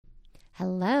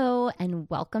Hello and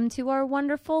welcome to our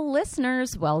wonderful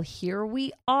listeners. Well, here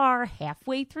we are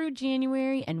halfway through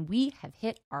January and we have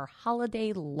hit our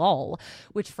holiday lull,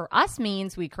 which for us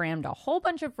means we crammed a whole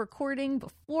bunch of recording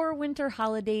before winter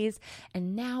holidays.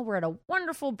 And now we're at a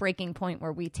wonderful breaking point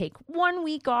where we take 1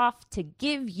 week off to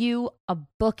give you a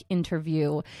book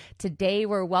interview. Today,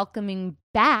 we're welcoming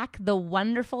back the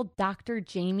wonderful Dr.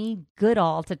 Jamie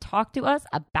Goodall to talk to us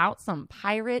about some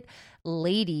pirate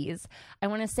ladies. I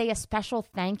want to say a special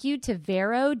thank you to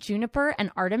Vero, Juniper,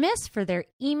 and Artemis for their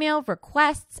email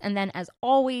requests. And then, as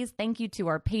always, thank you to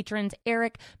our patrons,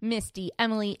 Eric, Misty,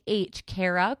 Emily, H,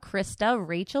 Kara, Krista,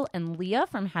 Rachel, and Leah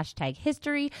from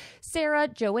 #History, Sarah,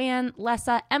 Joanne,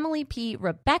 Lessa, Emily P,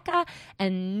 Rebecca,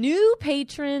 and new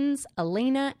patrons,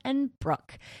 Elena and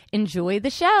Brooke. Enjoy the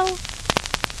show.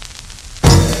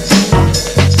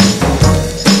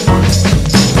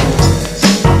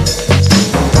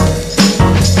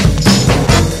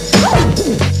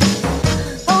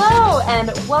 Hello,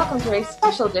 and welcome to a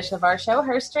special edition of our show,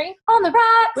 History on the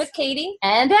Rocks, with Katie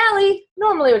and Allie.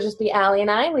 Normally it would just be Allie and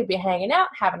I. We'd be hanging out,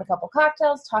 having a couple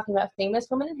cocktails, talking about famous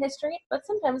women in history, but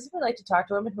sometimes we like to talk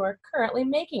to women who are currently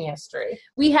making history.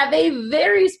 We have a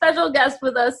very special guest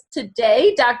with us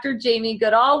today, Dr. Jamie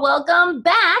Goodall. Welcome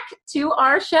back to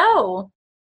our show.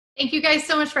 Thank you guys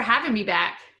so much for having me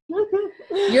back.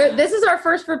 This is our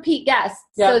first repeat guest,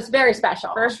 so it's very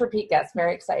special. First repeat guest,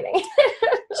 very exciting.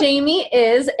 Jamie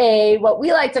is what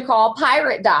we like to call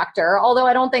pirate doctor, although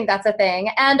I don't think that's a thing,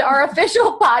 and our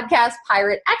official podcast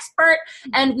pirate expert.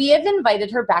 And we have invited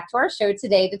her back to our show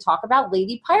today to talk about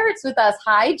lady pirates with us.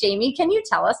 Hi, Jamie. Can you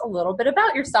tell us a little bit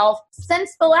about yourself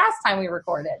since the last time we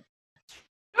recorded?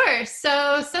 Sure.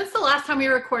 So since the last time we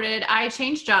recorded, I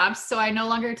changed jobs. So I no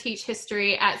longer teach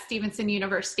history at Stevenson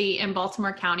University in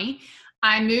Baltimore County.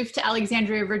 I moved to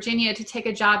Alexandria, Virginia to take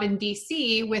a job in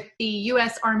DC with the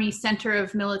U.S. Army Center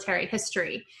of Military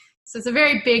History. So it's a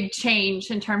very big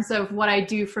change in terms of what I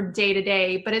do from day to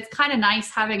day, but it's kind of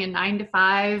nice having a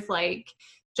 9-to-5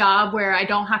 job where I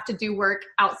don't have to do work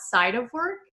outside of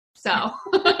work. So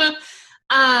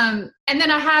and then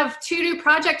I have 2 new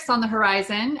projects on the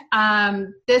horizon.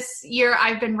 This year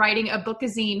I've been writing a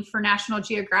bookazine for National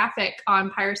Geographic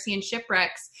on piracy and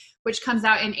shipwrecks, which comes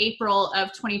out in April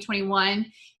of 2021.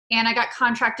 And I got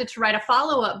contracted to write a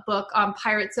follow-up book on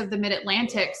pirates of the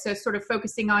Mid-Atlantic, so sort of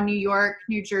focusing on New York,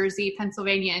 New Jersey,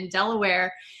 Pennsylvania, and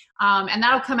Delaware. And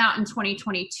that'll come out in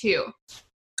 2022.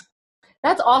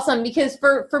 That's awesome, because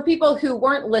for people who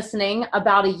weren't listening,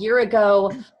 about a year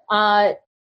ago,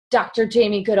 Dr.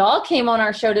 Jamie Goodall came on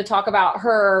our show to talk about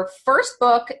her first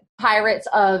book, Pirates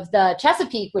of the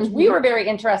Chesapeake, which we were very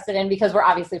interested in because we're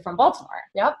obviously from Baltimore.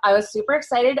 Yep, I was super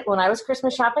excited. When I was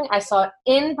Christmas shopping, I saw it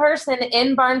in person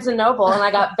in Barnes & Noble, and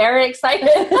I got very excited.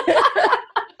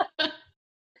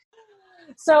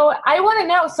 So I want to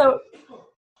know,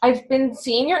 I've been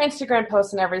seeing your Instagram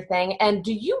posts and everything, and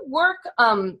do you work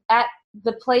at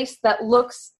the place that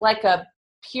looks like a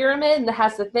pyramid and that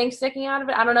has the thing sticking out of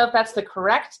it? I don't know if that's the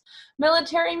correct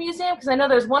military museum, because I know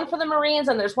there's one for the Marines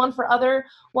and there's one for other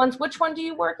ones. Which one do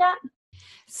you work at?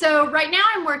 So right now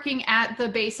I'm working at the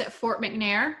base at Fort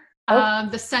McNair.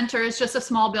 The center is just a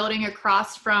small building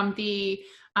across from the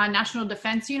National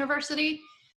Defense University.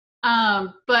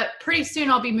 But pretty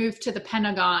soon I'll be moved to the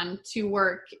Pentagon to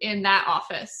work in that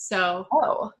office. So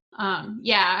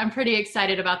yeah, I'm pretty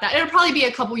excited about that. It'll probably be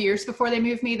a couple years before they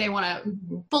move me. They want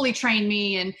to fully train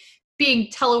me, and being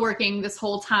teleworking this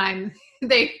whole time,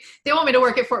 they want me to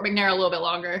work at Fort McNair a little bit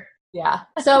longer. Yeah.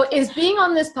 So is being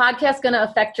on this podcast going to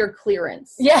affect your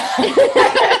clearance? Yeah.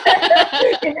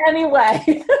 In any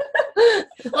way?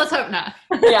 Let's hope not.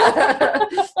 Yeah.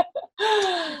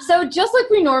 So just like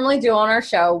we normally do on our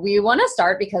show, we want to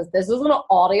start, because this is an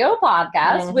audio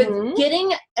podcast, with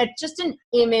getting just an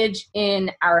image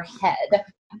in our head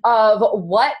of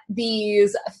what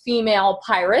these female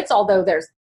pirates, although there's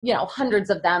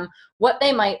hundreds of them, what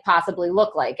they might possibly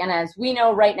look like. And as we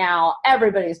know right now,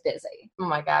 everybody's busy. Oh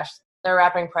my gosh. They're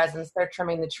wrapping presents, they're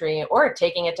trimming the tree, or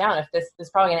taking it down. If this is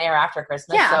probably going to air after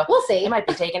Christmas. Yeah, so we'll see. They might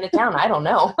be taking it down. I don't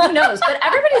know. Who knows? But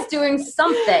everybody's doing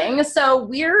something. So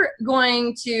we're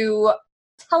going to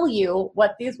tell you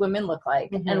what these women look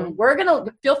like. And we're going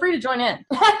to, feel free to join in.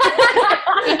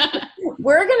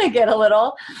 We're going to get a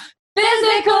little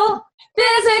physical.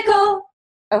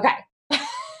 Okay.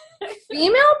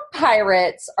 Female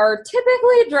pirates are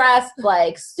typically dressed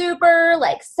super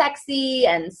sexy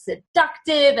and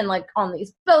seductive, and on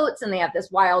these boats, and they have this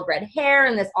wild red hair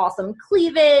and this awesome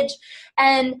cleavage.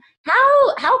 And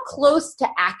how close to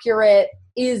accurate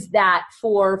is that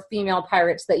for female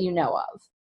pirates that you know of?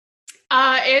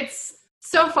 It's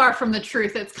so far from the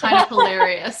truth. It's kind of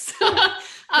hilarious.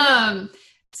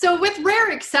 So with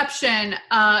rare exception,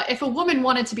 if a woman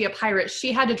wanted to be a pirate,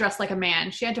 she had to dress like a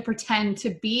man. She had to pretend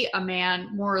to be a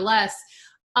man, more or less.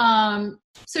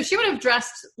 So she would have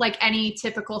dressed like any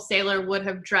typical sailor would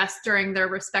have dressed during their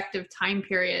respective time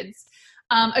periods.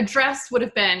 A dress would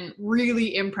have been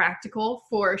really impractical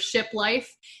for ship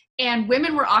life, and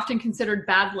women were often considered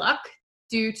bad luck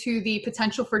due to the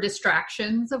potential for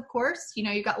distractions, of course. You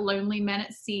know, you've got lonely men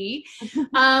at sea,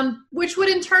 which would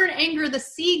in turn anger the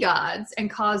sea gods and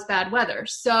cause bad weather.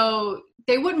 So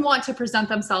they wouldn't want to present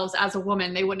themselves as a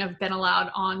woman. They wouldn't have been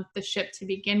allowed on the ship to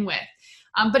begin with.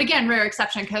 But again, rare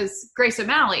exception, because Grace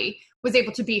O'Malley was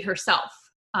able to be herself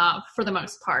for the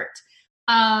most part.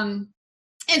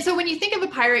 And so when you think of a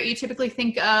pirate, you typically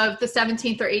think of the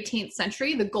 17th or 18th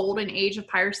century, the golden age of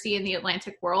piracy in the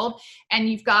Atlantic world. And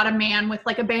you've got a man with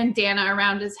like a bandana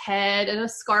around his head and a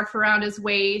scarf around his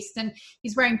waist. And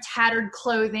he's wearing tattered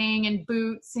clothing and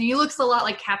boots. And he looks a lot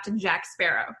like Captain Jack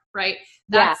Sparrow, right?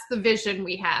 That's the vision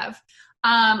we have.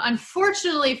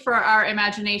 Unfortunately for our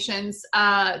imaginations,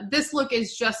 this look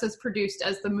is just as produced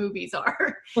as the movies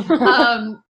are.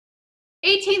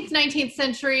 18th, 19th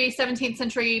century, 17th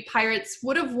century pirates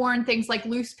would have worn things like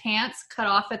loose pants cut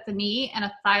off at the knee and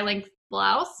a thigh-length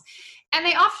blouse. And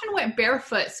they often went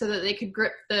barefoot so that they could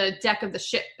grip the deck of the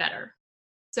ship better.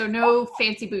 So no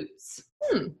fancy boots.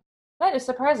 That is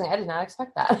surprising. I did not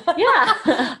expect that. Yeah.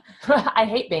 I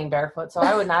hate being barefoot, so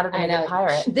I would not have been a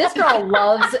pirate. This girl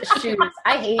loves shoes.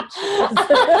 I hate shoes.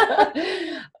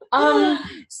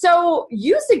 So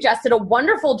you suggested a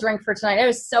wonderful drink for tonight. I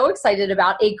was so excited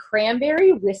about a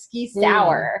cranberry whiskey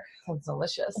sour. Sounds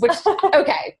delicious. Which,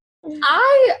 okay,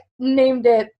 I named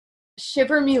it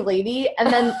Shiver Me Lady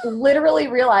and then literally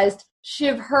realized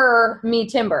Shiv Her Me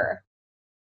Timber.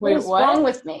 Wait, What's what? wrong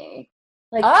with me?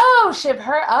 Like, Shiv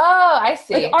Her. Oh, I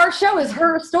see. like our show is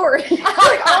her story.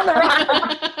 Like on the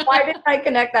record. Why didn't I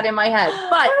connect that in my head?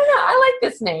 But I don't know. I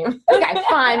like this name. okay,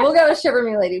 fine. We'll go with Shiver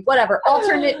Me Lady. Whatever.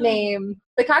 Alternate name.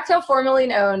 The cocktail formerly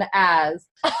known as.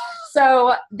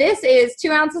 So this is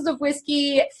 2 ounces of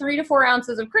whiskey, 3 to 4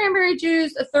 ounces of cranberry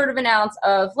juice, a third of an ounce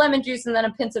of lemon juice, and then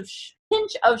a pinch of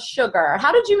sugar.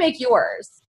 How did you make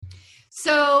yours?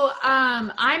 So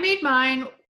I made mine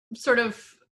sort of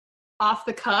off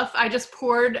the cuff. I just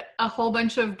poured a whole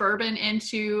bunch of bourbon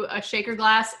into a shaker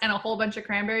glass and a whole bunch of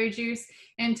cranberry juice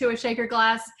into a shaker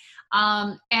glass.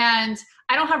 And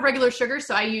I don't have regular sugar,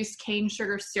 so I used cane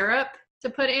sugar syrup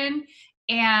to put in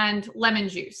and lemon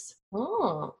juice.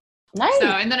 Oh, nice. So,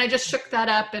 and then I just shook that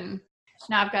up, and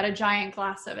now I've got a giant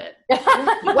glass of it.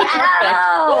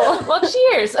 Wow. Well,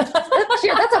 cheers.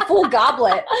 Cheers. That's a full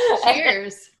goblet.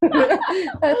 Cheers.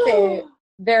 That's a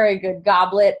very good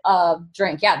goblet of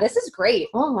drink. Yeah, this is great.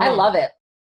 Oh, I love it.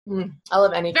 I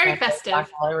love any Very cranberry festive.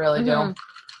 cocktail. I really do.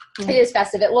 It is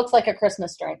festive. It looks like a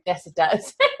Christmas drink. Yes, it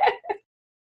does.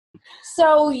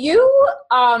 So you,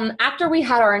 after we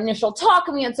had our initial talk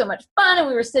and we had so much fun and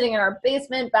we were sitting in our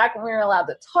basement back when we were allowed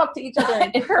to talk to each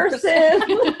other in person,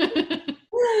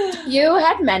 you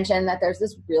had mentioned that there's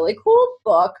this really cool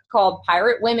book called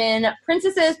Pirate Women,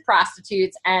 Princesses,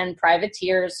 Prostitutes, and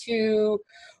Privateers Who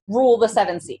Rule the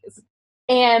Seven Seas.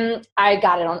 And I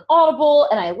got it on Audible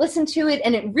and I listened to it,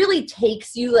 and it really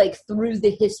takes you like through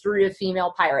the history of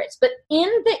female pirates. But in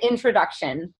the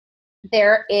introduction,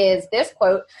 there is this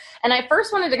quote, and I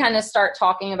first wanted to kind of start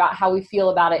talking about how we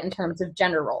feel about it in terms of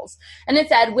gender roles. And it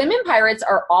said, women pirates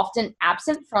are often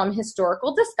absent from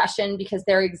historical discussion because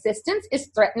their existence is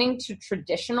threatening to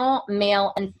traditional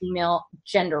male and female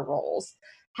gender roles.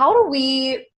 How do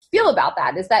we feel about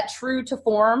that? Is that true to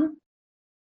form?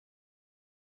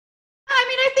 I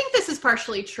mean, I think this is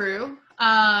partially true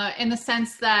in the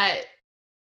sense that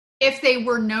if they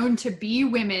were known to be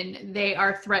women, they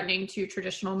are threatening to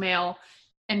traditional male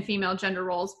and female gender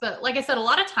roles. But like I said, a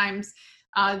lot of times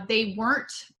they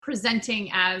weren't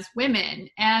presenting as women.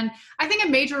 And I think a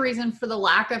major reason for the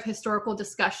lack of historical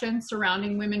discussion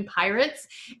surrounding women pirates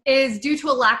is due to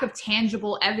a lack of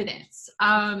tangible evidence.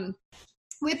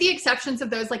 With the exceptions of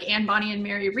those like Anne Bonny and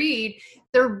Mary Read,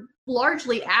 they're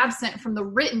largely absent from the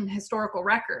written historical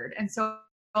record. And so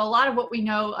a lot of what we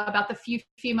know about the few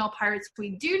female pirates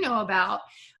we do know about,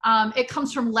 it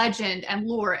comes from legend and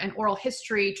lore and oral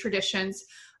history traditions,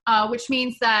 which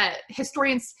means that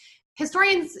historians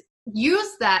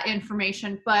use that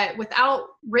information, but without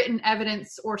written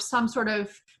evidence or some sort of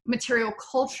material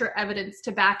culture evidence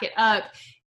to back it up,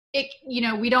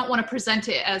 we don't want to present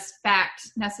it as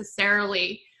fact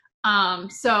necessarily.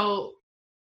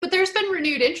 But there's been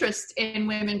renewed interest in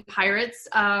women pirates.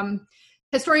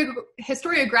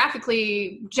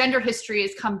 Historiographically, gender history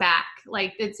has come back.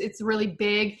 Like it's really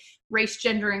big, race,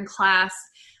 gender, and class.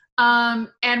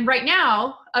 And right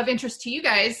now, of interest to you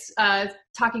guys,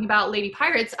 talking about lady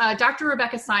pirates, Dr.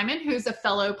 Rebecca Simon, who's a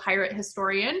fellow pirate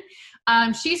historian,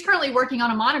 she's currently working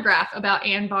on a monograph about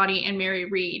Anne Bonny and Mary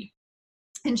Read.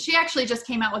 And she actually just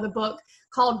came out with a book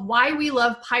called Why We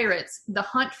Love Pirates, The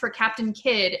Hunt for Captain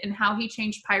Kidd and How He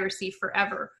Changed Piracy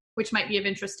Forever, which might be of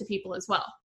interest to people as well.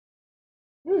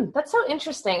 That's so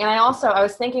interesting. And I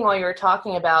was thinking while you were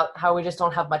talking about how we just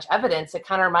don't have much evidence, it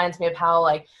kind of reminds me of how,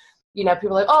 like, you know,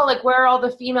 people are like, oh, like, where are all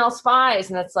the female spies?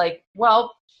 And it's like,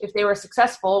 well, if they were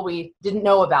successful, we didn't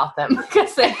know about them.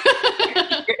 Because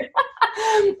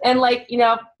and, like, you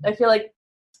know, I feel like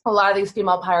a lot of these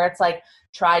female pirates, like,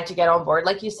 tried to get on board,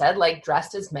 like you said, like,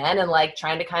 dressed as men and, like,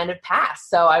 trying to kind of pass.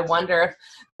 So I wonder if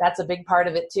that's a big part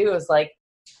of it, too, is, like,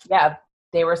 yeah,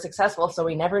 they were successful, so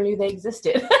we never knew they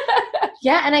existed.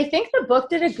 Yeah, and I think the book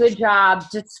did a good job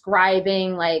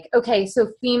describing, like, okay, so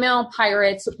female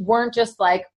pirates weren't just,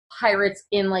 like, pirates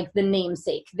in, like, the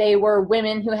namesake. They were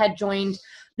women who had joined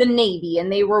the Navy,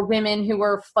 and they were women who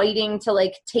were fighting to,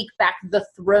 like, take back the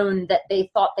throne that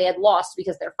they thought they had lost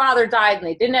because their father died and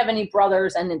they didn't have any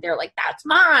brothers, and they're like, that's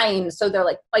mine. So they're,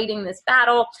 like, fighting this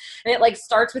battle, and it, like,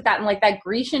 starts with that and, like, that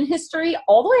Grecian history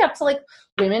all the way up to, like,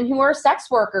 women who are sex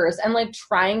workers and, like,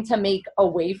 trying to make a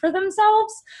way for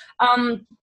themselves.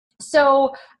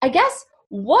 So I guess,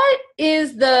 what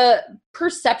is the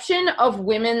perception of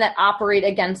women that operate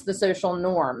against the social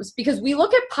norms? Because we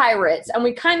look at pirates and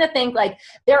we kind of think, like,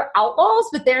 they're outlaws,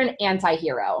 but they're an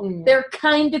anti-hero. They're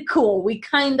kind of cool. We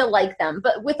kind of like them.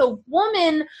 But with a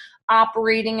woman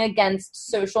operating against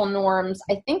social norms,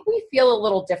 I think we feel a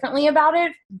little differently about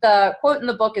it. The quote in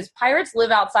the book is, pirates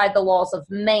live outside the laws of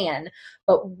man,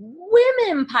 but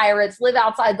women pirates live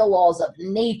outside the laws of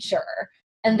nature.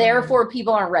 And therefore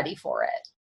people aren't ready for it.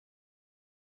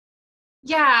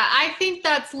 Yeah, I think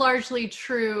that's largely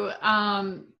true,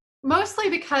 mostly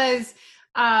because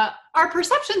our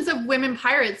perceptions of women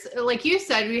pirates, like you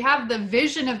said, we have the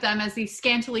vision of them as these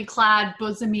scantily clad,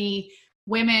 bosomy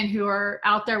women who are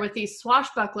out there with these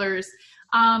swashbucklers.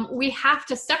 We have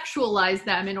to sexualize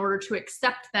them in order to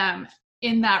accept them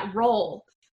in that role.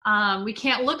 We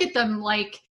can't look at them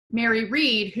like Mary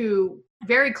Read, who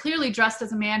very clearly dressed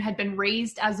as a man, had been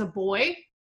raised as a boy.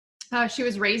 She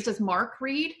was raised as Mark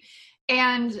Read.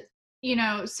 And, you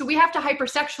know, so we have to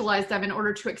hypersexualize them in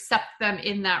order to accept them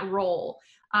in that role.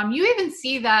 You even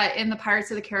see that in the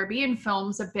Pirates of the Caribbean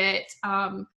films a bit,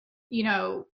 you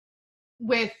know,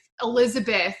 with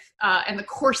Elizabeth and the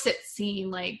corset scene.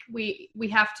 Like, we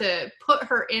have to put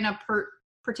her in a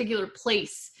particular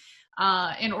place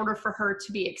in order for her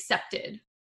to be accepted.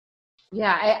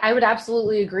 Yeah, I would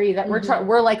absolutely agree that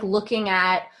we're like looking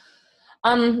at,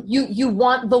 you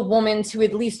want the woman to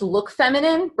at least look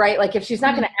feminine, right? Like, if she's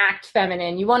not going to act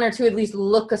feminine, you want her to at least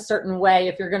look a certain way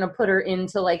if you're going to put her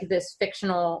into, like, this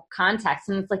fictional context.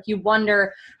 And it's like, you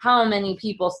wonder how many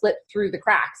people slip through the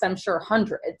cracks. I'm sure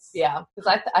hundreds. Yeah,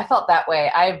 because I felt that way.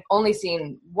 I've only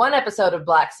seen one episode of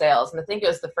Black Sails, and I think it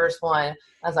was the first one.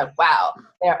 I was like, wow,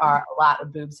 there are a lot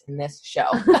of boobs in this show.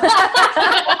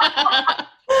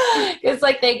 It's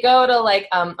like they go to, like,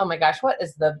 oh my gosh, what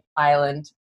is the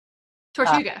island?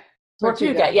 Tortuga.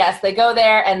 Tortuga, yes. They go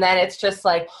there, and then it's just,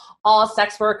 like, all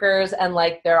sex workers, and,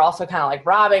 like, they're also kind of, like,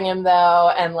 robbing him,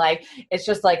 though, and, like, it's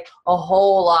just, like, a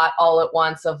whole lot all at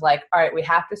once of, like, all right, we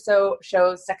have to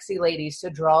show sexy ladies to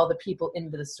draw the people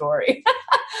into the story.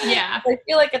 Yeah. I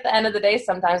feel like at the end of the day,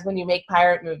 sometimes when you make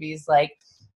pirate movies, like,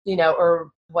 you know,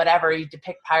 or whatever, you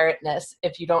depict pirateness,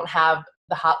 if you don't have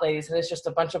the hot ladies, and it's just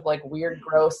a bunch of, like, weird,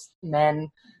 gross men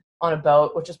on a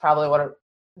boat, which is probably what it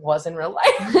was in real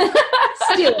life.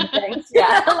 Stealing things.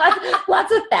 Yeah.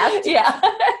 lots of theft. Yeah.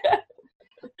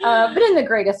 But in the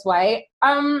greatest way.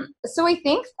 So I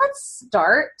think let's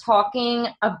start talking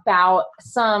about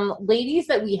some ladies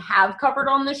that we have covered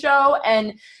on the show.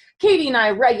 And Katie and I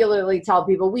regularly tell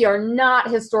people we are not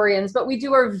historians, but we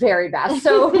do our very best.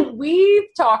 So we've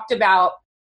talked about,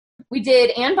 we did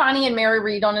Anne Bonny and Mary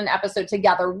Read on an episode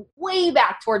together way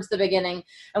back towards the beginning,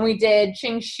 and we did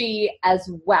Ching Shi as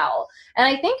well. And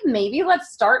I think maybe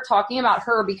let's start talking about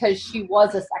her because she was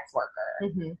a sex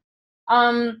worker.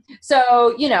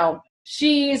 So, you know,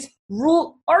 she's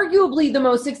arguably the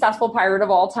most successful pirate of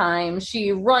all time.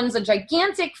 She runs a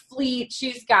gigantic fleet.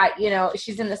 She's got, you know,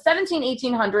 she's in the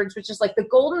 1800s, which is like the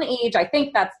golden age. I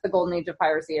think that's the golden age of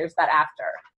piracy, or is that after?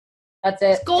 That's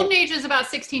it. Golden Age is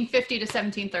about 1650 to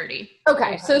 1730.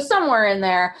 Okay, so somewhere in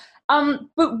there.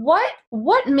 But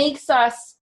what makes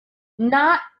us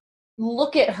not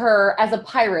look at her as a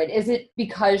pirate? Is it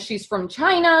because she's from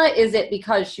China? Is it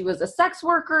because she was a sex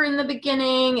worker in the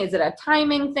beginning? Is it a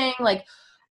timing thing? Like,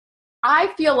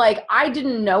 I feel like I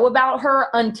didn't know about her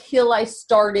until I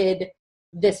started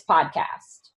this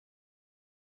podcast.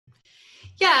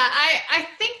 Yeah, I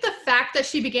think the fact that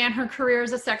she began her career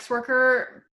as a sex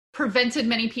worker prevented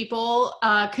many people,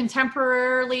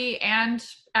 contemporarily and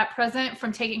at present,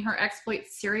 from taking her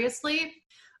exploits seriously.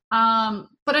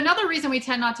 But another reason we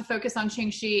tend not to focus on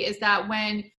Qingxi is that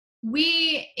when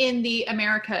we in the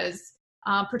Americas,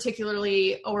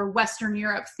 particularly, or Western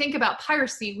Europe, think about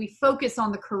piracy, we focus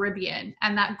on the Caribbean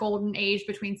and that golden age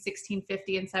between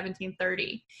 1650 and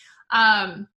 1730.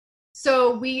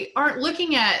 So we aren't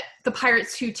looking at the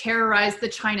pirates who terrorized the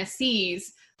China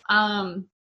seas.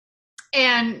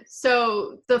 And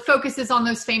so the focus is on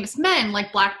those famous men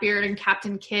like Blackbeard and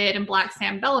Captain Kidd and Black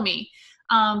Sam Bellamy.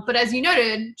 But as you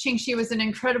noted, Qingxi was an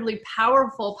incredibly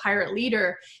powerful pirate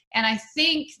leader. And I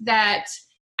think that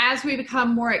as we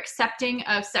become more accepting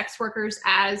of sex workers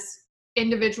as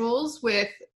individuals with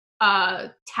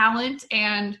talent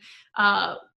and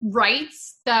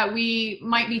rights, that we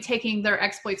might be taking their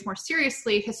exploits more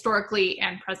seriously, historically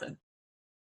and present.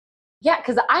 Yeah,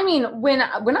 because I mean, when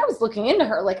I was looking into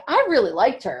her, like, I really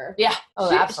liked her. Yeah.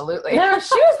 Oh, absolutely. She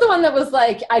was the one that was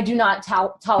like, I do not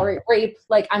tolerate rape.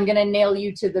 Like, I'm going to nail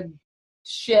you to the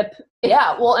ship.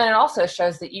 Yeah, well, and it also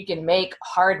shows that you can make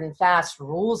hard and fast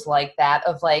rules like that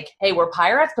of like, hey, we're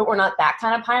pirates, but we're not that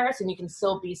kind of pirates, and you can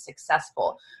still be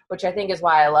successful, which I think is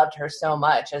why I loved her so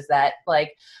much, is that,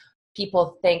 like,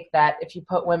 people think that if you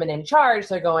put women in charge,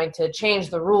 they're going to change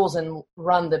the rules and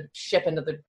run the ship into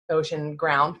the ocean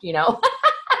ground, you know,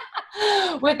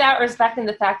 without respecting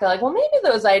the fact that, like, well, maybe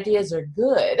those ideas are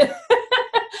good.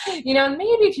 You know,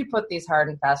 maybe if you put these hard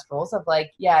and fast rules of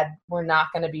like, yeah, we're not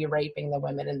going to be raping the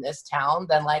women in this town,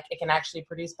 then like it can actually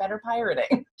produce better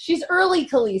pirating. She's early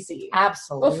Khaleesi.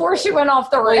 Absolutely. Before she went off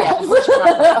the rails.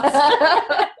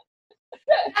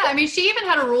 Yeah, I mean, she even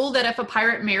had a rule that if a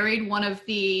pirate married one of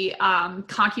the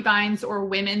concubines or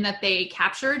women that they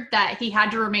captured, that he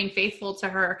had to remain faithful to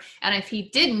her. And if he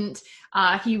didn't,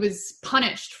 he was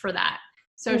punished for that.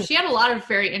 So she had a lot of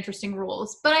very interesting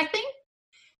rules. But I think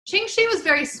Qingxi was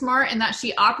very smart in that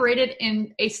she operated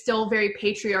in a still very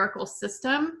patriarchal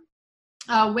system.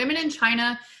 Women in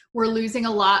China were losing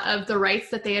a lot of the rights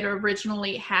that they had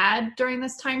originally had during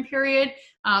this time period.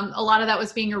 A lot of that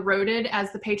was being eroded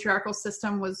as the patriarchal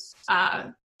system was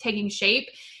taking shape.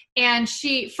 And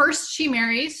she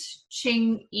marries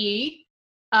Qing Yi.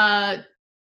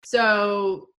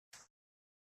 So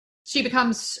she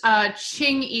becomes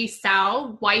Qing Yi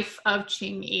Sao, wife of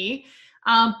Qing Yi.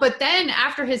 But then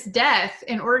after his death,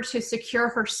 in order to secure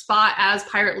her spot as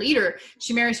pirate leader,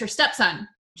 she marries her stepson,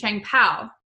 Chang Pao.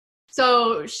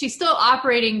 So she's still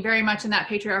operating very much in that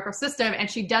patriarchal system, and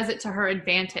she does it to her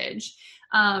advantage.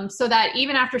 So that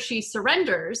even after she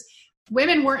surrenders,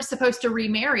 women weren't supposed to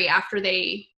remarry after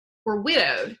they were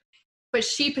widowed. But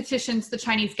she petitions the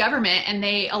Chinese government, and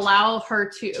they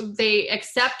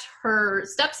accept her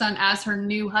stepson as her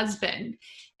new husband.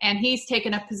 And he's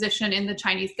taken a position in the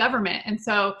Chinese government. And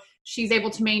so she's able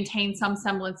to maintain some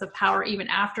semblance of power even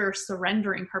after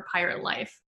surrendering her pirate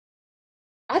life.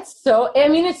 It's so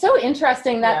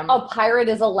interesting that a pirate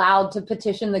is allowed to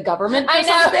petition the government for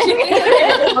something.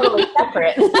 It's totally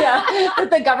separate. Yeah.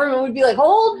 But the government would be like,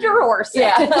 hold your horses.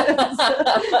 Yeah.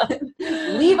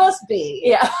 Leave us be.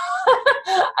 Yeah.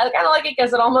 I kind of like it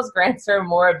because it almost grants her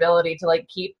more ability to like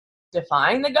keep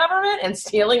defying the government and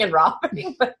stealing and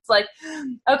robbing, but it's like,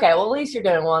 okay, well, at least you're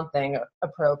doing one thing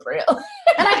appropriately.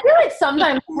 And I feel like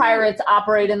sometimes pirates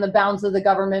operate in the bounds of the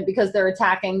government because they're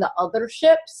attacking the other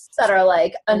ships that are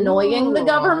like annoying the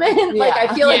government. Like,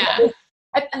 I feel like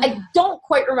I don't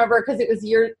quite remember because it was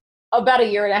about a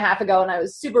year and a half ago, and I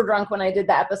was super drunk when I did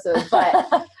the episode,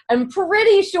 but I'm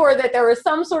pretty sure that there was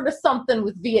some sort of something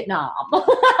with Vietnam.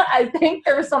 I think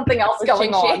there was something else with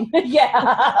going on.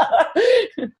 Yeah.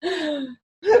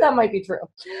 That might be true.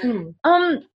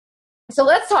 So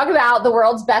let's talk about the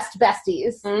world's best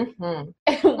besties.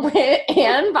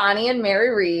 Anne Bonny and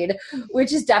Mary Read,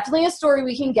 which is definitely a story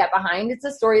we can get behind. It's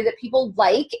a story that people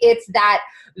like. It's that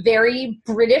very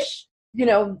British,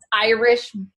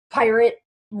 Irish pirate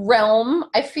realm,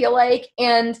 I feel like.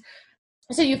 And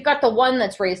so you've got the one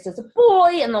that's raised as a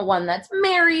boy and the one that's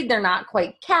married. They're not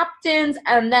quite captains.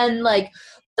 And then like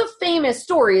the famous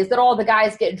story is that all the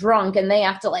guys get drunk and they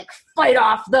have to like fight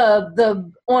off the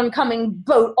oncoming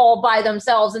boat all by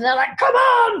themselves. And they're like, come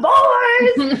on,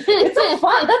 boys.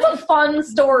 That's a fun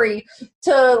story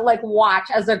to like watch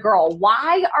as a girl.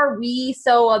 Why are we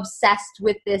so obsessed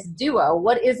with this duo?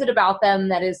 What is it about them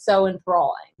that is so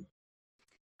enthralling?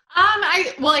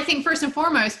 I think first and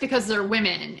foremost, because they're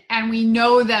women and we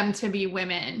know them to be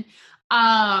women.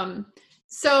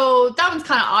 So that one's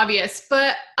kind of obvious,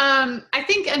 but I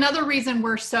think another reason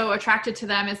we're so attracted to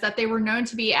them is that they were known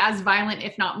to be as violent,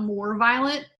 if not more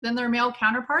violent, than their male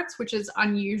counterparts, which is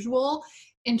unusual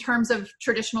in terms of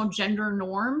traditional gender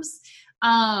norms.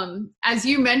 As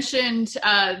you mentioned,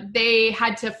 they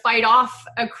had to fight off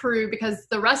a crew because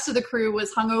the rest of the crew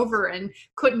was hungover and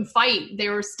couldn't fight. They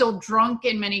were still drunk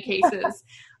in many cases.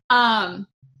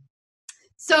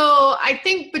 So I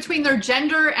think between their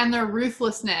gender and their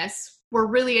ruthlessness, we're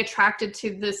really attracted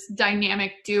to this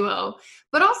dynamic duo.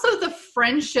 But also the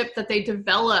friendship that they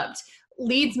developed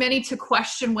leads many to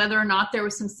question whether or not there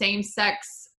was some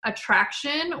same-sex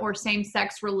attraction or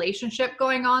same-sex relationship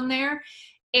going on there.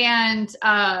 And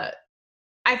I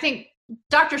think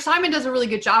Dr. Simon does a really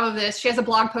good job of this. She has a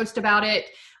blog post about it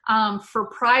for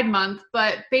Pride Month,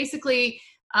 but basically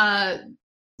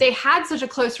they had such a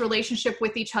close relationship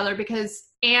with each other because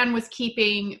Anne was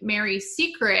keeping Mary's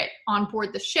secret on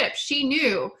board the ship. She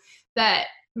knew that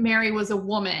Mary was a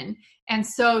woman, and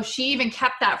so she even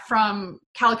kept that from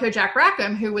Calico Jack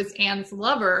Rackham, who was Anne's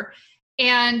lover.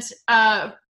 And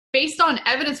based on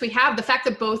evidence we have, the fact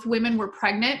that both women were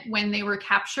pregnant when they were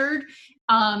captured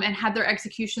and had their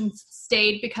executions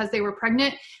stayed because they were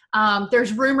pregnant,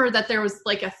 there's rumor that there was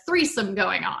like a threesome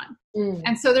going on.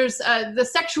 And so there's the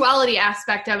sexuality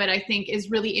aspect of it, I think,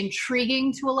 is really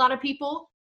intriguing to a lot of people.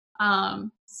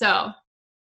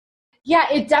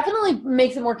 Yeah, it definitely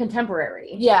makes it more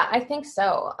contemporary. Yeah, I think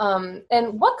so.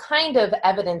 And what kind of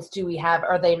evidence do we have?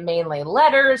 Are they mainly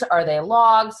letters? Are they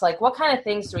logs? Like, what kind of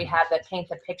things do we have that paint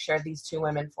the picture of these two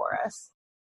women for us?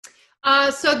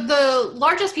 So the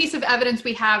largest piece of evidence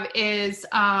we have is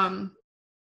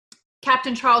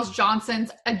Captain Charles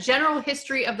Johnson's A General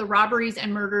History of the Robberies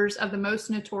and Murders of the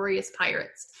Most Notorious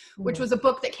Pirates, which was a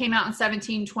book that came out in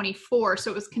 1724.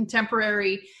 So it was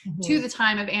contemporary to the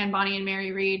time of Anne Bonny and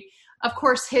Mary Read. Of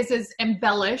course, his is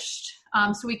embellished,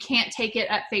 so we can't take it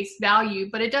at face value,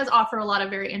 but it does offer a lot of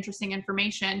very interesting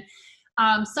information.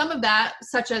 Some of that,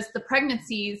 such as the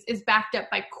pregnancies, is backed up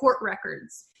by court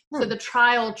records. So the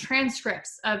trial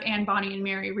transcripts of Anne Bonny and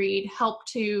Mary Read help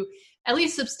to at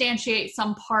least substantiate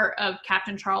some part of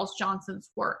Captain Charles Johnson's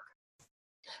work.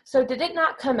 So did it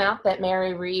not come out that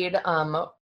Mary Read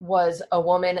was a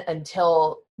woman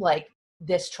until like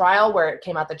this trial where it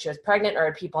came out that she was pregnant,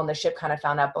 or people on the ship kind of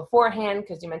found out beforehand?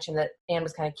 Because you mentioned that Anne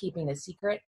was kind of keeping the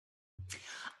secret.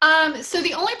 So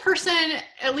the only person,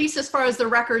 at least as far as the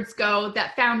records go,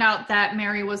 that found out that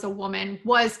Mary was a woman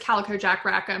was Calico Jack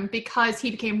Rackham, because he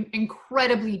became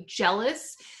incredibly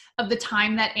jealous of the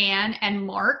time that Anne and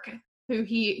Mark, who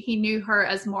he knew her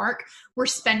as Mark, were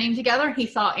spending together. He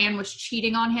thought Anne was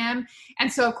cheating on him.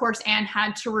 And so, of course, Anne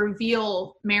had to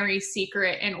reveal Mary's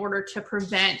secret in order to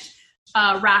prevent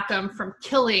Rackham from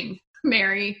killing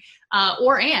Mary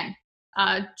or Anne,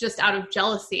 just out of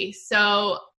jealousy.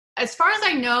 So as far as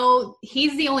I know,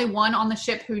 he's the only one on the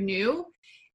ship who knew.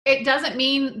 It doesn't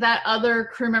mean that other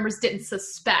crew members didn't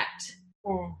suspect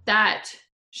that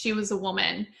she was a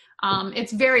woman.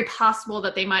 It's very possible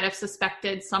that they might have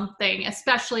suspected something,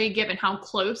 especially given how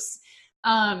close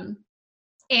Anne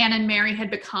and Mary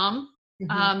had become.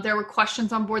 There were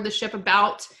questions on board the ship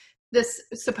about this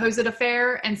supposed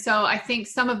affair, and so I think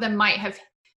some of them might have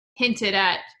hinted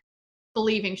at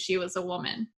believing she was a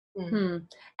woman. And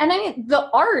I mean, the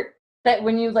art that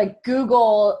when you like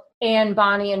Google Anne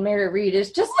Bonny and Mary Read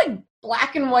is just like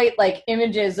black and white, like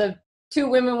images of two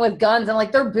women with guns and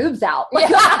like their boobs out. Like,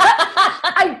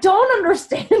 I don't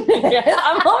understand it.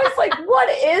 I'm always like, what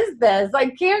is this? I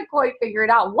can't quite figure it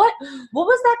out. What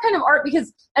was that kind of art?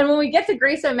 Because, and when we get to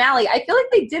Grace O'Malley, I feel like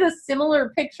they did a similar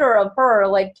picture of her,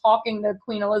 like talking to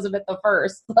Queen Elizabeth I,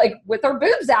 like with her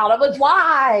boobs out. I'm like,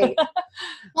 why?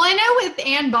 Well, I know with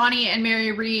Anne Bonny and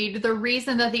Mary Read, the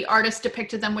reason that the artist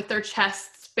depicted them with their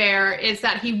chests bare is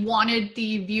that he wanted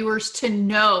the viewers to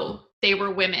know they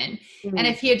were women. And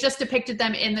if he had just depicted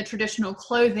them in the traditional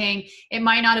clothing, it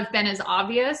might not have been as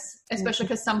obvious, especially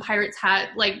because some pirates had,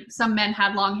 like, some men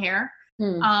had long hair.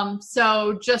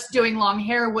 So just doing long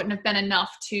hair wouldn't have been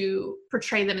enough to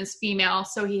portray them as female.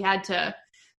 So he had to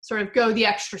sort of go the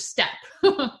extra step.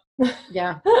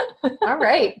 Yeah. All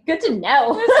right. Good to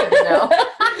know.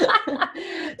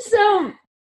 So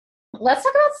let's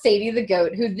talk about Sadie the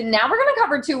goat, who now we're going to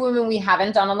cover two women we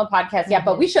haven't done on the podcast yet,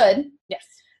 but we should. Yes.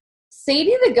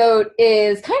 Sadie the goat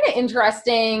is kind of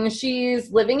interesting.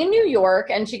 She's living in New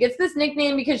York, and she gets this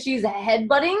nickname because she's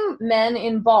headbutting men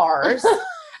in bars.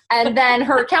 And then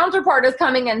her counterpart is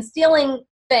coming and stealing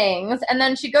things. And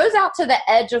then she goes out to the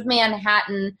edge of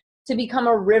Manhattan to become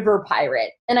a river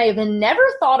pirate. And I have never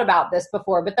thought about this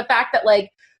before, but the fact that, like,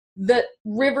 the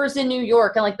rivers in New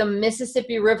York and like the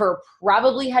Mississippi River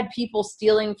probably had people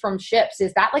stealing from ships.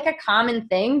 Is that like a common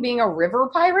thing, being a river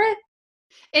pirate?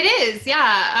 It is,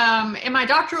 yeah. In my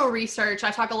doctoral research,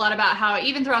 I talk a lot about how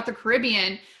even throughout the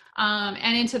Caribbean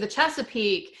and into the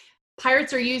Chesapeake,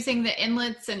 pirates are using the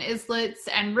inlets and islets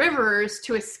and rivers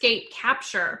to escape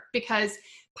capture, because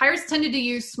pirates tended to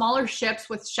use smaller ships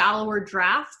with shallower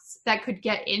drafts that could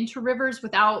get into rivers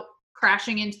without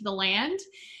crashing into the land.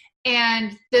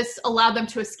 And this allowed them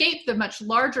to escape the much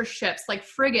larger ships like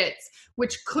frigates,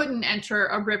 which couldn't enter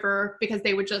a river because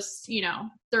they would just,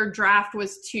 their draft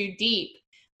was too deep.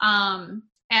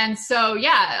 And so,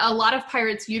 yeah, a lot of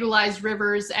pirates utilize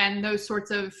rivers and those sorts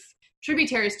of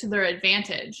tributaries to their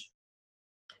advantage.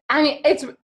 I mean,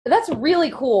 that's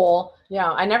really cool. Yeah,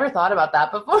 I never thought about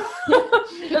that before.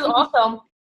 Because also,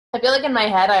 I feel like in my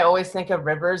head, I always think of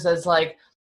rivers as like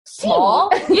small.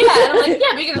 Yeah, and I'm like,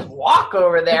 yeah, we can just walk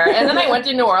over there. And then I went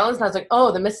to New Orleans and I was like,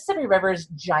 oh, the Mississippi River is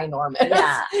ginormous.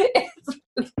 Yeah.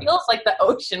 It feels like the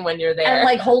ocean when you're there. And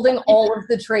like holding all of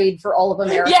the trade for all of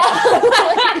America. Yeah.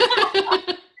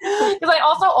 Because I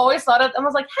also always thought of, I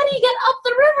was like, how do you get up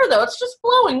the river though? It's just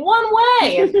flowing one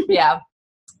way. Yeah.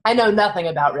 I know nothing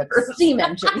about rivers. Steam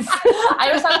engines.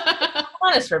 I was like,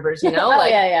 honest rivers, like,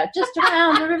 yeah. Just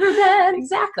around the riverbed.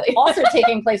 Exactly. Also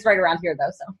taking place right around here,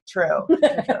 though. So true.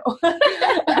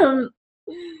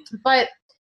 But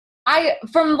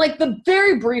from like the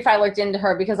very brief I looked into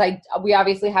her, because we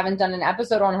obviously haven't done an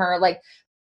episode on her. Like,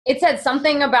 it said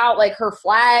something about like her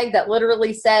flag that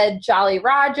literally said Jolly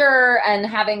Roger and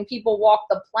having people walk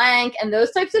the plank, and those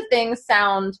types of things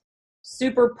sound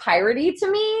super piratey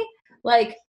to me.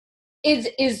 Like,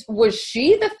 was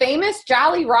she the famous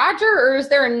Jolly Roger, or is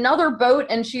there another boat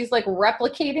and she's like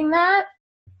replicating that?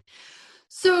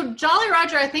 So Jolly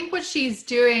Roger, I think what she's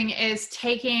doing is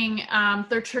taking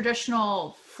their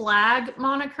traditional flag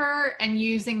moniker and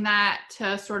using that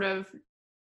to sort of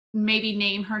maybe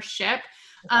name her ship.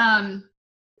 The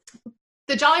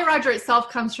Jolly Roger itself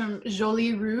comes from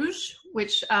Jolie Rouge,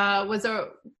 which was a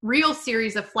real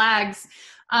series of flags.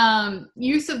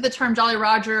 Use of the term Jolly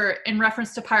Roger in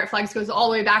reference to pirate flags goes all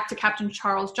the way back to Captain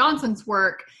Charles Johnson's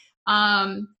work.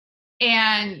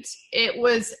 And it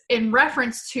was in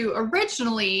reference to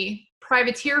originally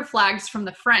privateer flags from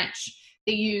the French.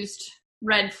 They used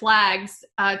red flags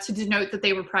to denote that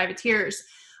they were privateers.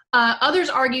 Others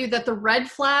argue that the red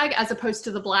flag, as opposed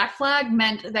to the black flag,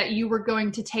 meant that you were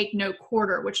going to take no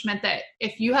quarter, which meant that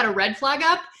if you had a red flag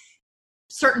up,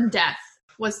 certain death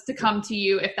was to come to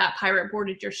you if that pirate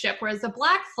boarded your ship, whereas the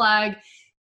black flag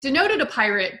denoted a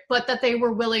pirate, but that they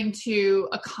were willing to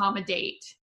accommodate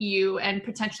you and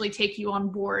potentially take you on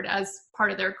board as part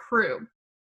of their crew.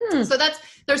 So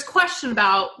there's question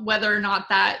about whether or not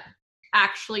that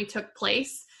actually took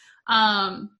place.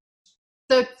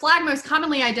 The flag most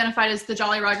commonly identified as the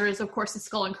Jolly Roger is, of course, the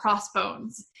skull and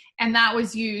crossbones, and that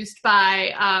was used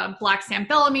by Black Sam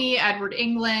Bellamy, Edward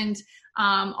England,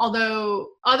 although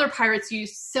other pirates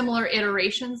use similar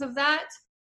iterations of that.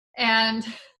 And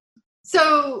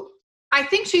so I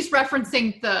think she's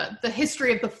referencing the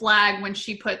history of the flag when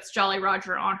she puts Jolly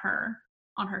Roger on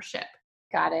her ship.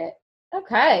 Got it.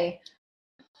 Okay.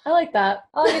 I like that.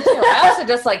 I like it too. I also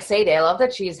just like Sadie. I love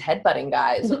that she's headbutting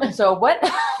guys. So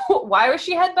why was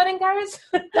she headbutting guys?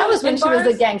 That was when she was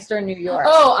a gangster in New York.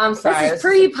 Oh, I'm sorry. This is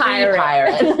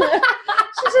pre-pirate.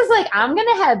 She's just like, I'm going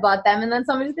to headbutt them, and then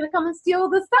somebody's going to come and steal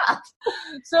the stuff.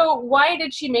 So why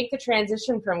did she make the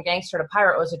transition from gangster to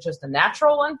pirate? Was it just a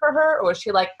natural one for her? Or was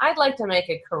she like, I'd like to make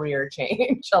a career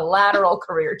change, a lateral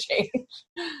career change?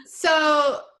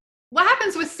 So what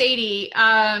happens with Sadie?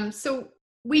 So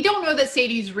we don't know that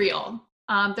Sadie's real.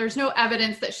 There's no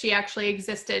evidence that she actually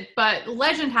existed, but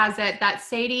legend has it that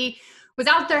Sadie was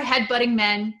out there headbutting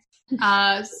men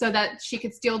so that she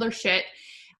could steal their shit.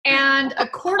 And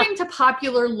according to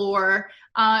popular lore,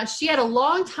 she had a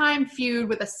long-time feud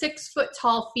with a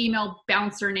 6-foot-tall female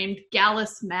bouncer named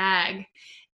Gallus Mag.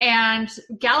 And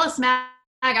Gallus Mag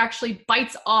actually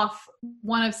bites off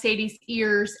one of Sadie's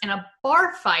ears in a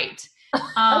bar fight.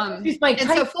 And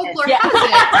so folklore has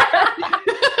it.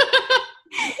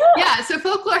 Yeah, so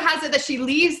folklore has it that she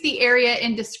leaves the area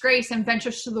in disgrace and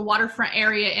ventures to the waterfront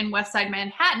area in Westside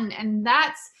Manhattan. And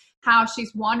that's how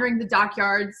she's wandering the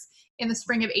dockyards in the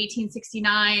spring of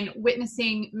 1869,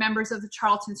 witnessing members of the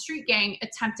Charlton Street Gang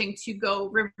attempting to go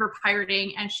river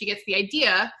pirating. And she gets the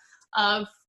idea of,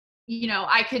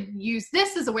 I could use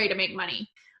this as a way to make money.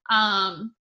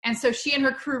 And so she and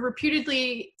her crew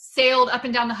reputedly sailed up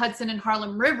and down the Hudson and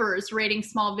Harlem rivers, raiding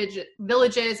small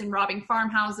villages and robbing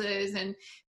farmhouses and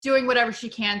doing whatever she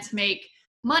can to make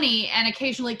money, and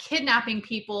occasionally kidnapping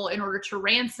people in order to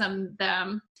ransom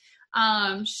them.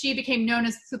 She became known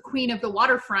as the Queen of the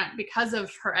Waterfront because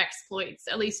of her exploits,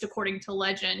 at least according to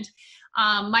legend.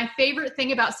 My favorite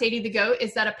thing about Sadie the Goat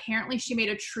is that apparently she made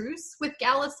a truce with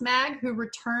Gallus Mag, who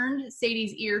returned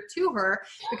Sadie's ear to her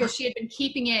because she had been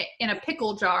keeping it in a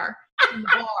pickle jar in the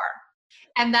bar.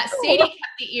 And that Sadie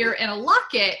kept the ear in a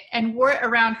locket and wore it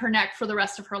around her neck for the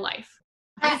rest of her life.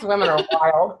 These women are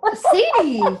wild.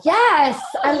 Sadie, yes.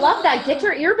 I love that. Get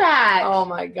your ear back. Oh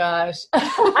my gosh.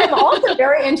 I'm also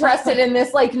very interested in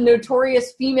this like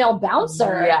notorious female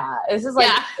bouncer. Yeah. This is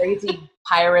like crazy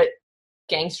pirate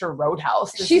gangster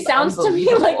roadhouse. She sounds to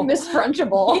me like Miss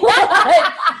Crunchable.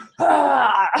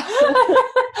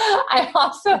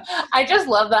 I just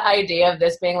love the idea of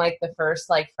this being like the first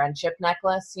like friendship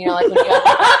necklace. You know, like when you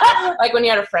had, like when you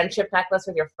had a friendship necklace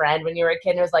with your friend when you were a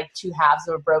kid, it was like two halves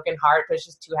of a broken heart, but it's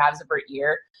just two halves of her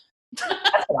ear.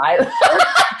 That's what I.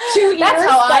 That's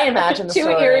how I imagine the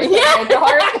story. 2 ears. Yeah.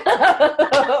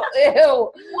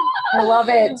 Ew. I love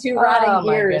it. Two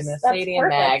rotting ears. Goodness. Sadie and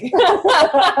Mag.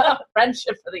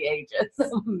 Friendship for the ages.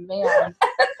 Oh, man.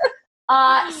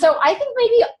 So I think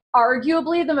maybe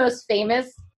arguably the most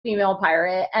famous female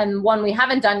pirate, and one we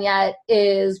haven't done yet,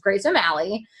 is Grace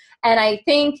O'Malley. And I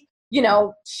think, you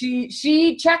know,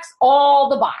 she checks all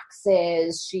the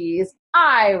boxes. She's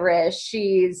Irish.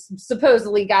 She's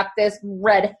supposedly got this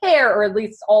red hair, or at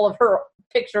least all of her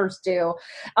pictures do.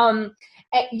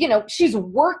 You know, she's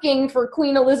working for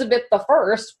Queen Elizabeth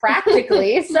I,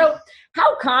 practically. So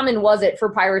how common was it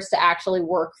for pirates to actually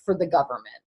work for the government?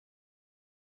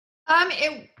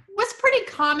 It was pretty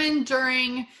common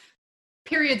during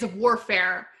periods of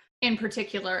warfare in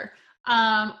particular,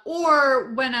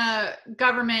 or when a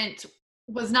government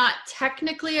was not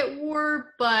technically at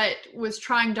war, but was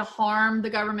trying to harm the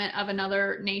government of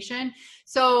another nation.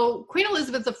 So Queen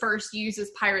Elizabeth I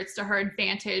uses pirates to her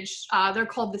advantage. They're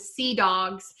called the Sea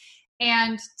Dogs,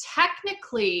 and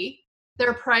technically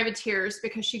they're privateers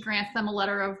because she grants them a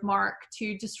letter of marque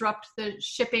to disrupt the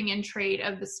shipping and trade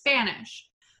of the Spanish.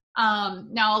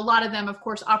 Now, a lot of them, of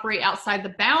course, operate outside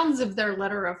the bounds of their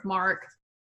letter of marque,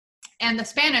 and the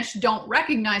Spanish don't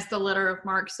recognize the letter of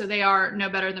marque, so they are no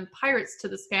better than pirates to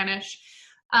the Spanish.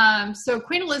 So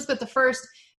Queen Elizabeth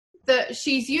I,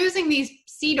 she's using these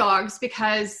sea dogs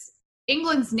because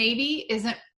England's Navy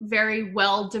isn't very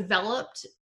well developed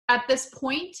at this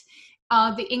point.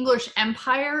 The English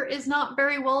Empire is not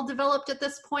very well developed at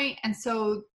this point, and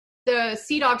so the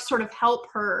sea dogs sort of help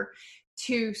her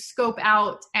to scope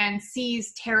out and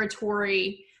seize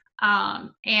territory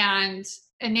and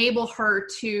enable her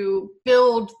to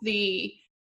build the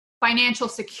financial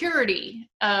security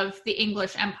of the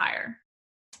English Empire.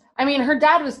 I mean, her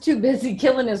dad was too busy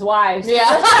killing his wives.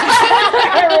 Yeah.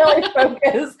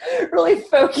 really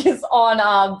focus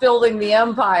on building the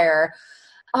empire.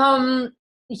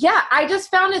 Yeah, I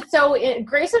just found it so...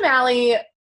 Grace O'Malley,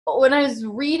 when I was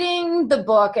reading the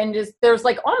book, and just there's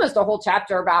like almost a whole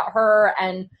chapter about her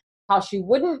and how she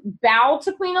wouldn't bow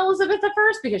to Queen Elizabeth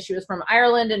I because she was from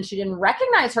Ireland and she didn't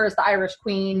recognize her as the Irish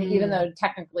queen, even though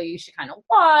technically she kind of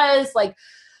was. Like,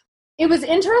 it was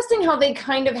interesting how they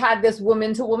kind of had this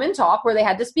woman-to-woman talk where they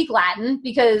had to speak Latin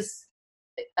because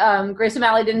Grace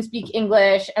O'Malley didn't speak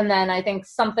English, and then I think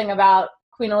something about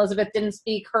Queen Elizabeth didn't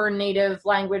speak her native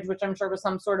language, which I'm sure was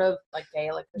some sort of like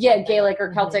Gaelic. Gaelic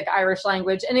or Celtic Irish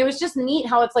language. And it was just neat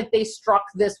how it's like they struck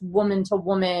this woman to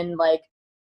woman, like,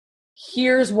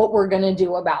 here's what we're going to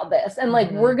do about this. And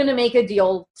like, we're going to make a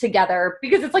deal together,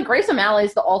 because it's like Grace O'Malley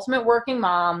is the ultimate working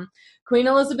mom. Queen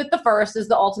Elizabeth I is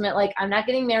the ultimate, like, I'm not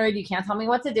getting married. You can't tell me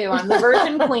what to do. I'm the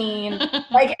virgin queen.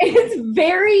 Like,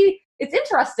 it's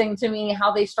interesting to me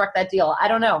how they struck that deal. I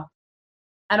don't know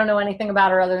anything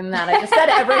about her other than that. I just said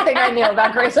everything I knew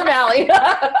about Grace O'Malley.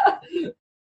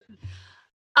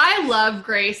 I love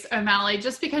Grace O'Malley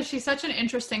just because she's such an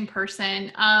interesting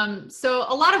person. So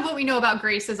a lot of what we know about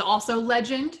Grace is also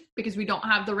legend because we don't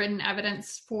have the written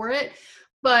evidence for it.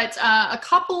 But a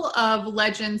couple of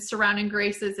legends surrounding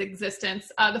Grace's existence.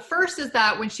 The first is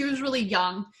that when she was really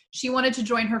young, she wanted to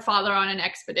join her father on an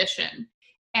expedition.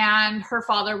 And her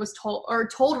father was told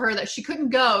her that she couldn't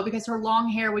go because her long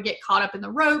hair would get caught up in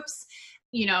the ropes.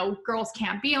 You know, girls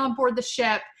can't be on board the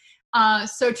ship.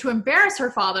 So to embarrass her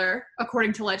father,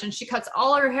 according to legend, she cuts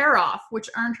all her hair off, which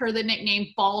earned her the nickname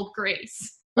Bald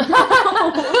Grace.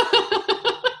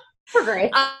 For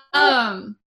Grace.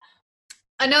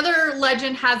 Another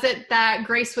legend has it that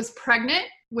Grace was pregnant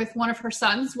with one of her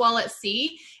sons while at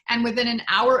sea, and within an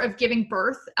hour of giving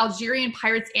birth, Algerian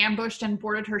pirates ambushed and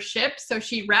boarded her ship. So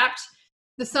she wrapped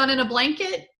the son in a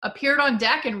blanket, appeared on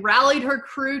deck, and rallied her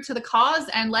crew to the cause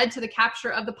and led to the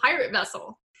capture of the pirate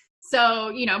vessel. So,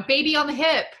 you know, baby on the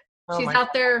hip, She's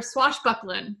out there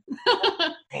swashbuckling.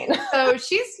 So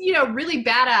she's, really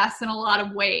badass in a lot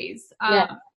of ways.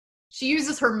 She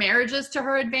uses her marriages to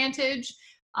her advantage.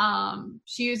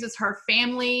 She uses her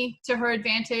family to her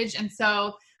advantage. And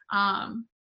so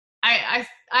I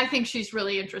think she's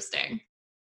really interesting.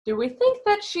 Do we think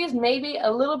that she's maybe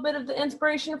a little bit of the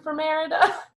inspiration for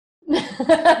Merida?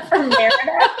 From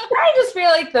Merida? I just feel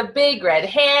like the big red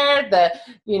hair,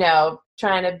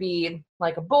 trying to be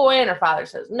like a boy and her father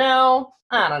says no.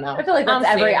 I don't know. I feel like that's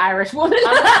every Irish woman.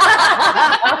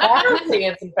 I'm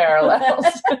seeing some parallels.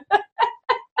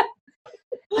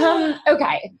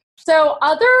 Okay. So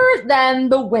other than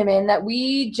the women that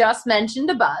we just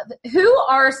mentioned above, who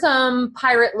are some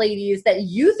pirate ladies that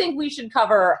you think we should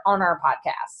cover on our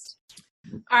podcast?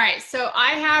 All right. So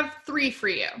I have 3 for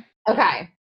you. Okay.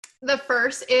 The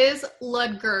first is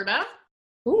Ludgerda.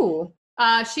 Ooh.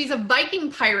 She's a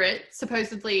Viking pirate,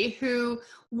 supposedly, who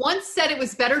once said it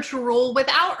was better to rule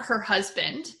without her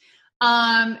husband.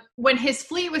 When his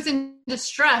fleet was in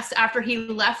distress after he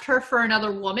left her for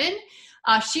another woman,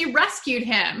 she rescued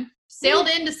him, sailed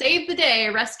in to save the day,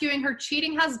 rescuing her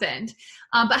cheating husband,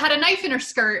 but had a knife in her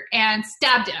skirt and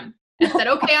stabbed him and said,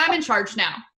 okay, I'm in charge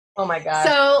now. Oh my God.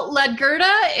 So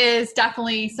Ludgerda is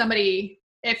definitely somebody,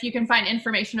 if you can find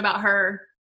information about her,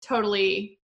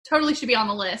 totally should be on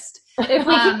the list.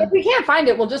 If we can't find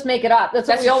it, we'll just make it up. That's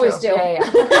what we always do. Yeah.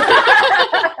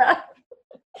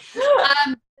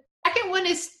 Second one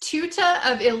is Tuta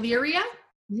of Illyria.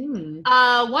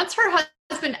 Once her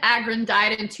husband Agrin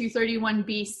died in 231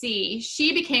 BC,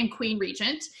 she became queen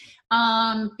regent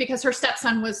because her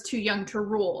stepson was too young to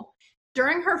rule.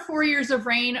 During her 4 years of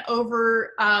reign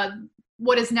over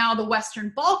what is now the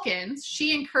Western Balkans,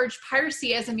 she encouraged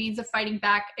piracy as a means of fighting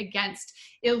back against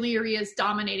Illyria's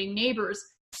dominating neighbors,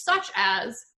 such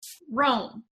as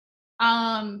Rome.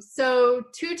 So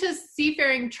Tuta's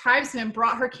seafaring tribesmen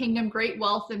brought her kingdom great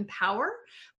wealth and power,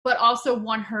 but also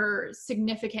won her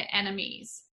significant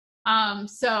enemies.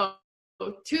 So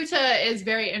Tuta is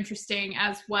very interesting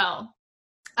as well.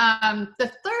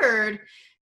 The third,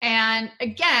 and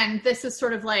again, this is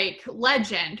sort of like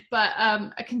legend, but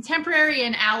a contemporary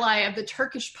and ally of the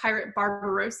Turkish pirate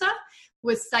Barbarossa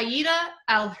was Saida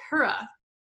al-Hurra,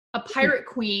 a pirate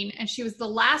queen, and she was the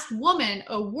last woman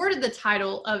awarded the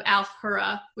title of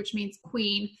al-Hurra, which means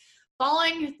queen,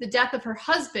 following the death of her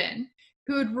husband,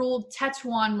 who had ruled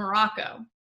Tetuan, Morocco.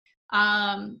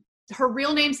 Her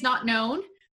real name's not known,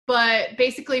 but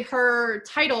basically her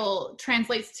title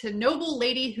translates to noble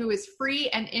lady who is free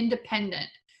and independent,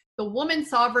 the woman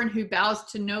sovereign who bows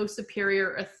to no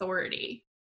superior authority,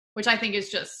 which I think is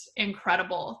just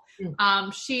incredible.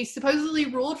 She supposedly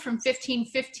ruled from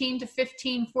 1515 to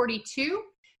 1542,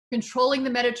 controlling the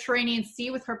Mediterranean Sea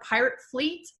with her pirate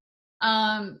fleet.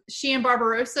 She and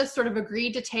Barbarossa sort of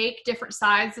agreed to take different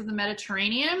sides of the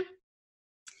Mediterranean.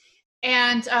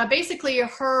 And basically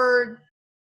her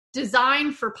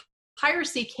design for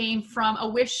piracy came from a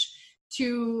wish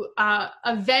to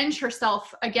avenge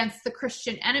herself against the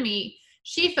Christian enemy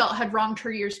she felt had wronged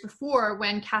her years before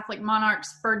when Catholic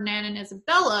monarchs Ferdinand and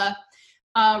Isabella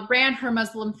ran her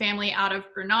Muslim family out of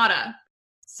Granada.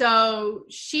 So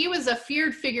she was a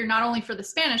feared figure not only for the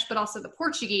Spanish, but also the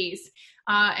Portuguese.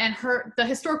 And the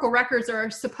historical records are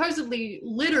supposedly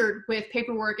littered with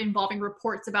paperwork involving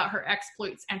reports about her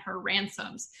exploits and her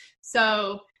ransoms.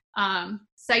 So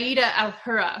Saida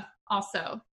al-Hurra,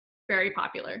 also very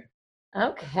popular.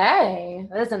 Okay.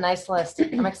 That is a nice list.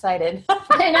 I'm excited.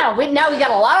 I know. Now we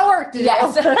got a lot of work to do.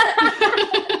 Yes.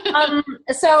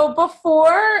 So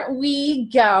before we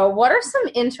go, what are some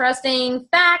interesting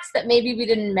facts that maybe we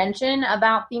didn't mention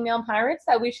about female pirates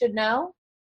that we should know?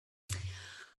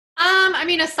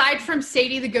 Aside from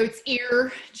Sadie the Goat's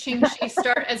Ear, Ching-Chi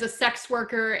start as a sex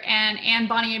worker, and Anne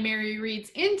Bonny and Mary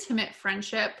Read's intimate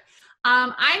friendship,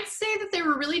 I'd say that they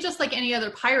were really just like any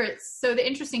other pirates. So the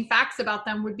interesting facts about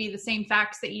them would be the same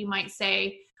facts that you might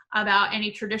say about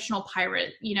any traditional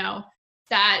pirate,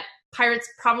 that pirates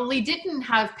probably didn't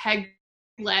have peg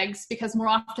legs because more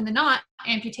often than not,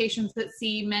 amputations at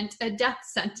sea meant a death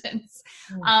sentence.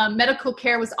 Medical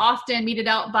care was often meted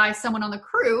out by someone on the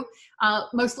crew,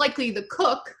 most likely the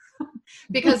cook,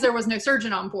 because there was no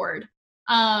surgeon on board.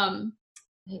 And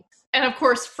of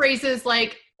course, phrases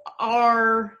like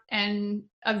 "ar" and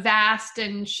 "avast"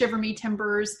 and "shiver me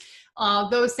timbers,"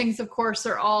 those things, of course,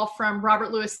 are all from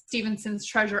Robert Louis Stevenson's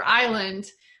Treasure Island,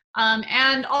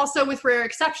 and also, with rare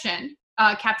exception,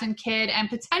 Captain Kidd and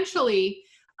potentially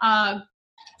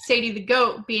Sadie the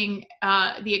Goat being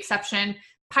the exception,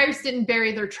 pirates didn't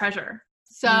bury their treasure.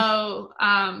 So,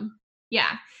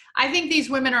 I think these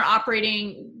women are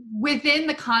operating within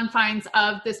the confines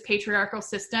of this patriarchal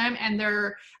system, and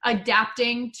they're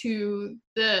adapting to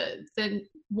the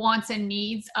wants and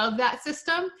needs of that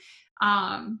system.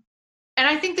 And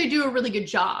I think they do a really good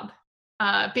job.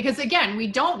 Because again, we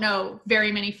don't know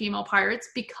very many female pirates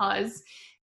because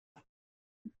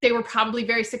they were probably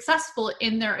very successful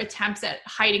in their attempts at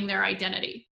hiding their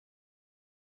identity.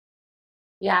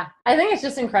 Yeah, I think it's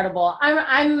just incredible.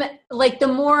 I'm like, the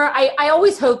more I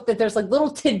always hope that there's like little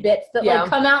tidbits that like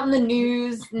come out in the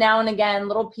news now and again,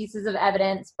 little pieces of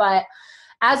evidence. But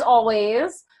as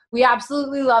always, we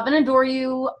absolutely love and adore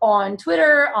you on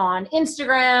Twitter, on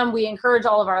Instagram. We encourage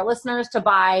all of our listeners to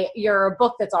buy your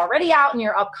book that's already out and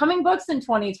your upcoming books in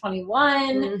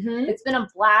 2021. Mm-hmm. It's been a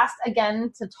blast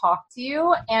again to talk to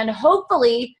you. And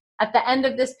hopefully at the end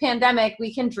of this pandemic,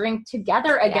 we can drink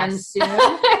together again soon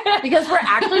because we're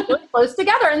actually really close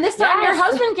together. And this time your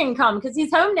husband can come because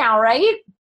he's home now, right?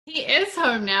 He is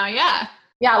home now, yeah.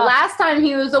 Yeah, last time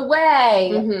he was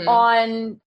away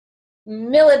on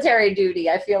military duty,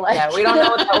 I feel like. Yeah, we don't know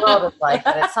what the world is like,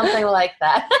 but it's something like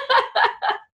that.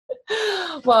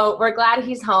 Well, we're glad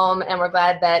he's home, and we're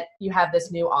glad that you have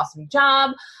this new awesome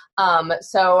job.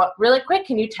 So really quick,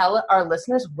 can you tell our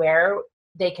listeners where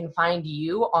they can find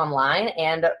you online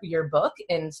and your book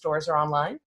in stores or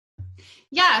online?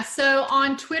 Yeah, so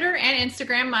on Twitter and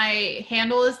Instagram, my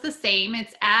handle is the same.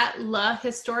 It's at La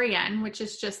Historienne, which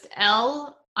is just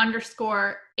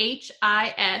L_HISTORIENNE,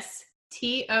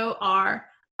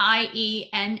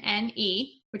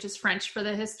 which is French for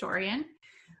the historian.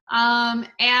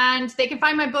 And they can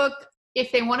find my book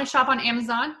if they want to shop on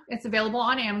Amazon. It's available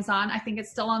on Amazon. I think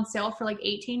it's still on sale for like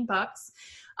 $18.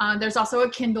 There's also a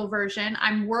Kindle version.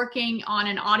 I'm working on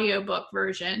an audiobook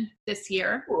version this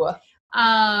year.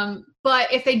 But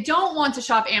if they don't want to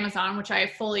shop Amazon, which I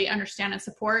fully understand and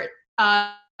support,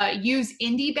 use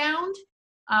IndieBound.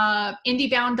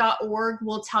 IndieBound.org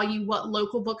will tell you what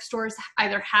local bookstores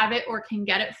either have it or can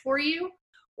get it for you,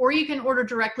 or you can order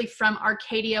directly from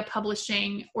Arcadia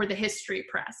Publishing or the History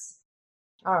Press.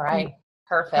 All right.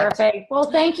 Perfect. Well,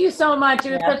 thank you so much.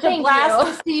 It was such a blast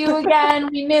to see you again.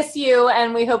 We miss you,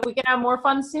 and we hope we can have more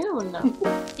fun soon.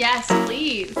 Yes,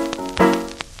 please.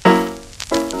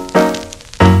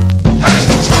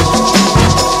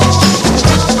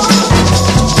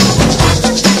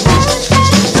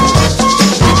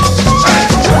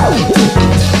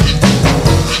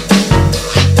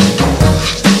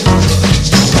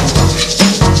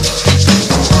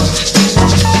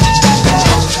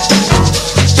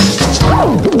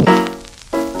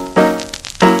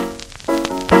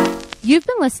 You've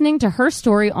been listening to Her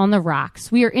Story on the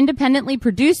Rocks. We are independently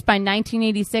produced by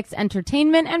 1986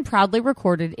 Entertainment and proudly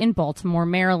recorded in Baltimore,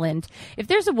 Maryland. If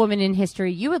there's a woman in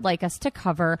history you would like us to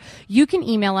cover, you can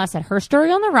email us at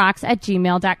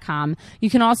herstoryontheRocks@gmail.com. You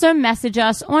can also message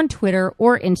us on Twitter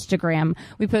or Instagram.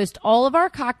 We post all of our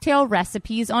cocktail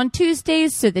recipes on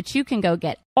Tuesdays so that you can go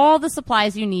get all the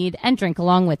supplies you need and drink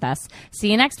along with us. See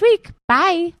you next week.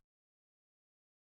 Bye.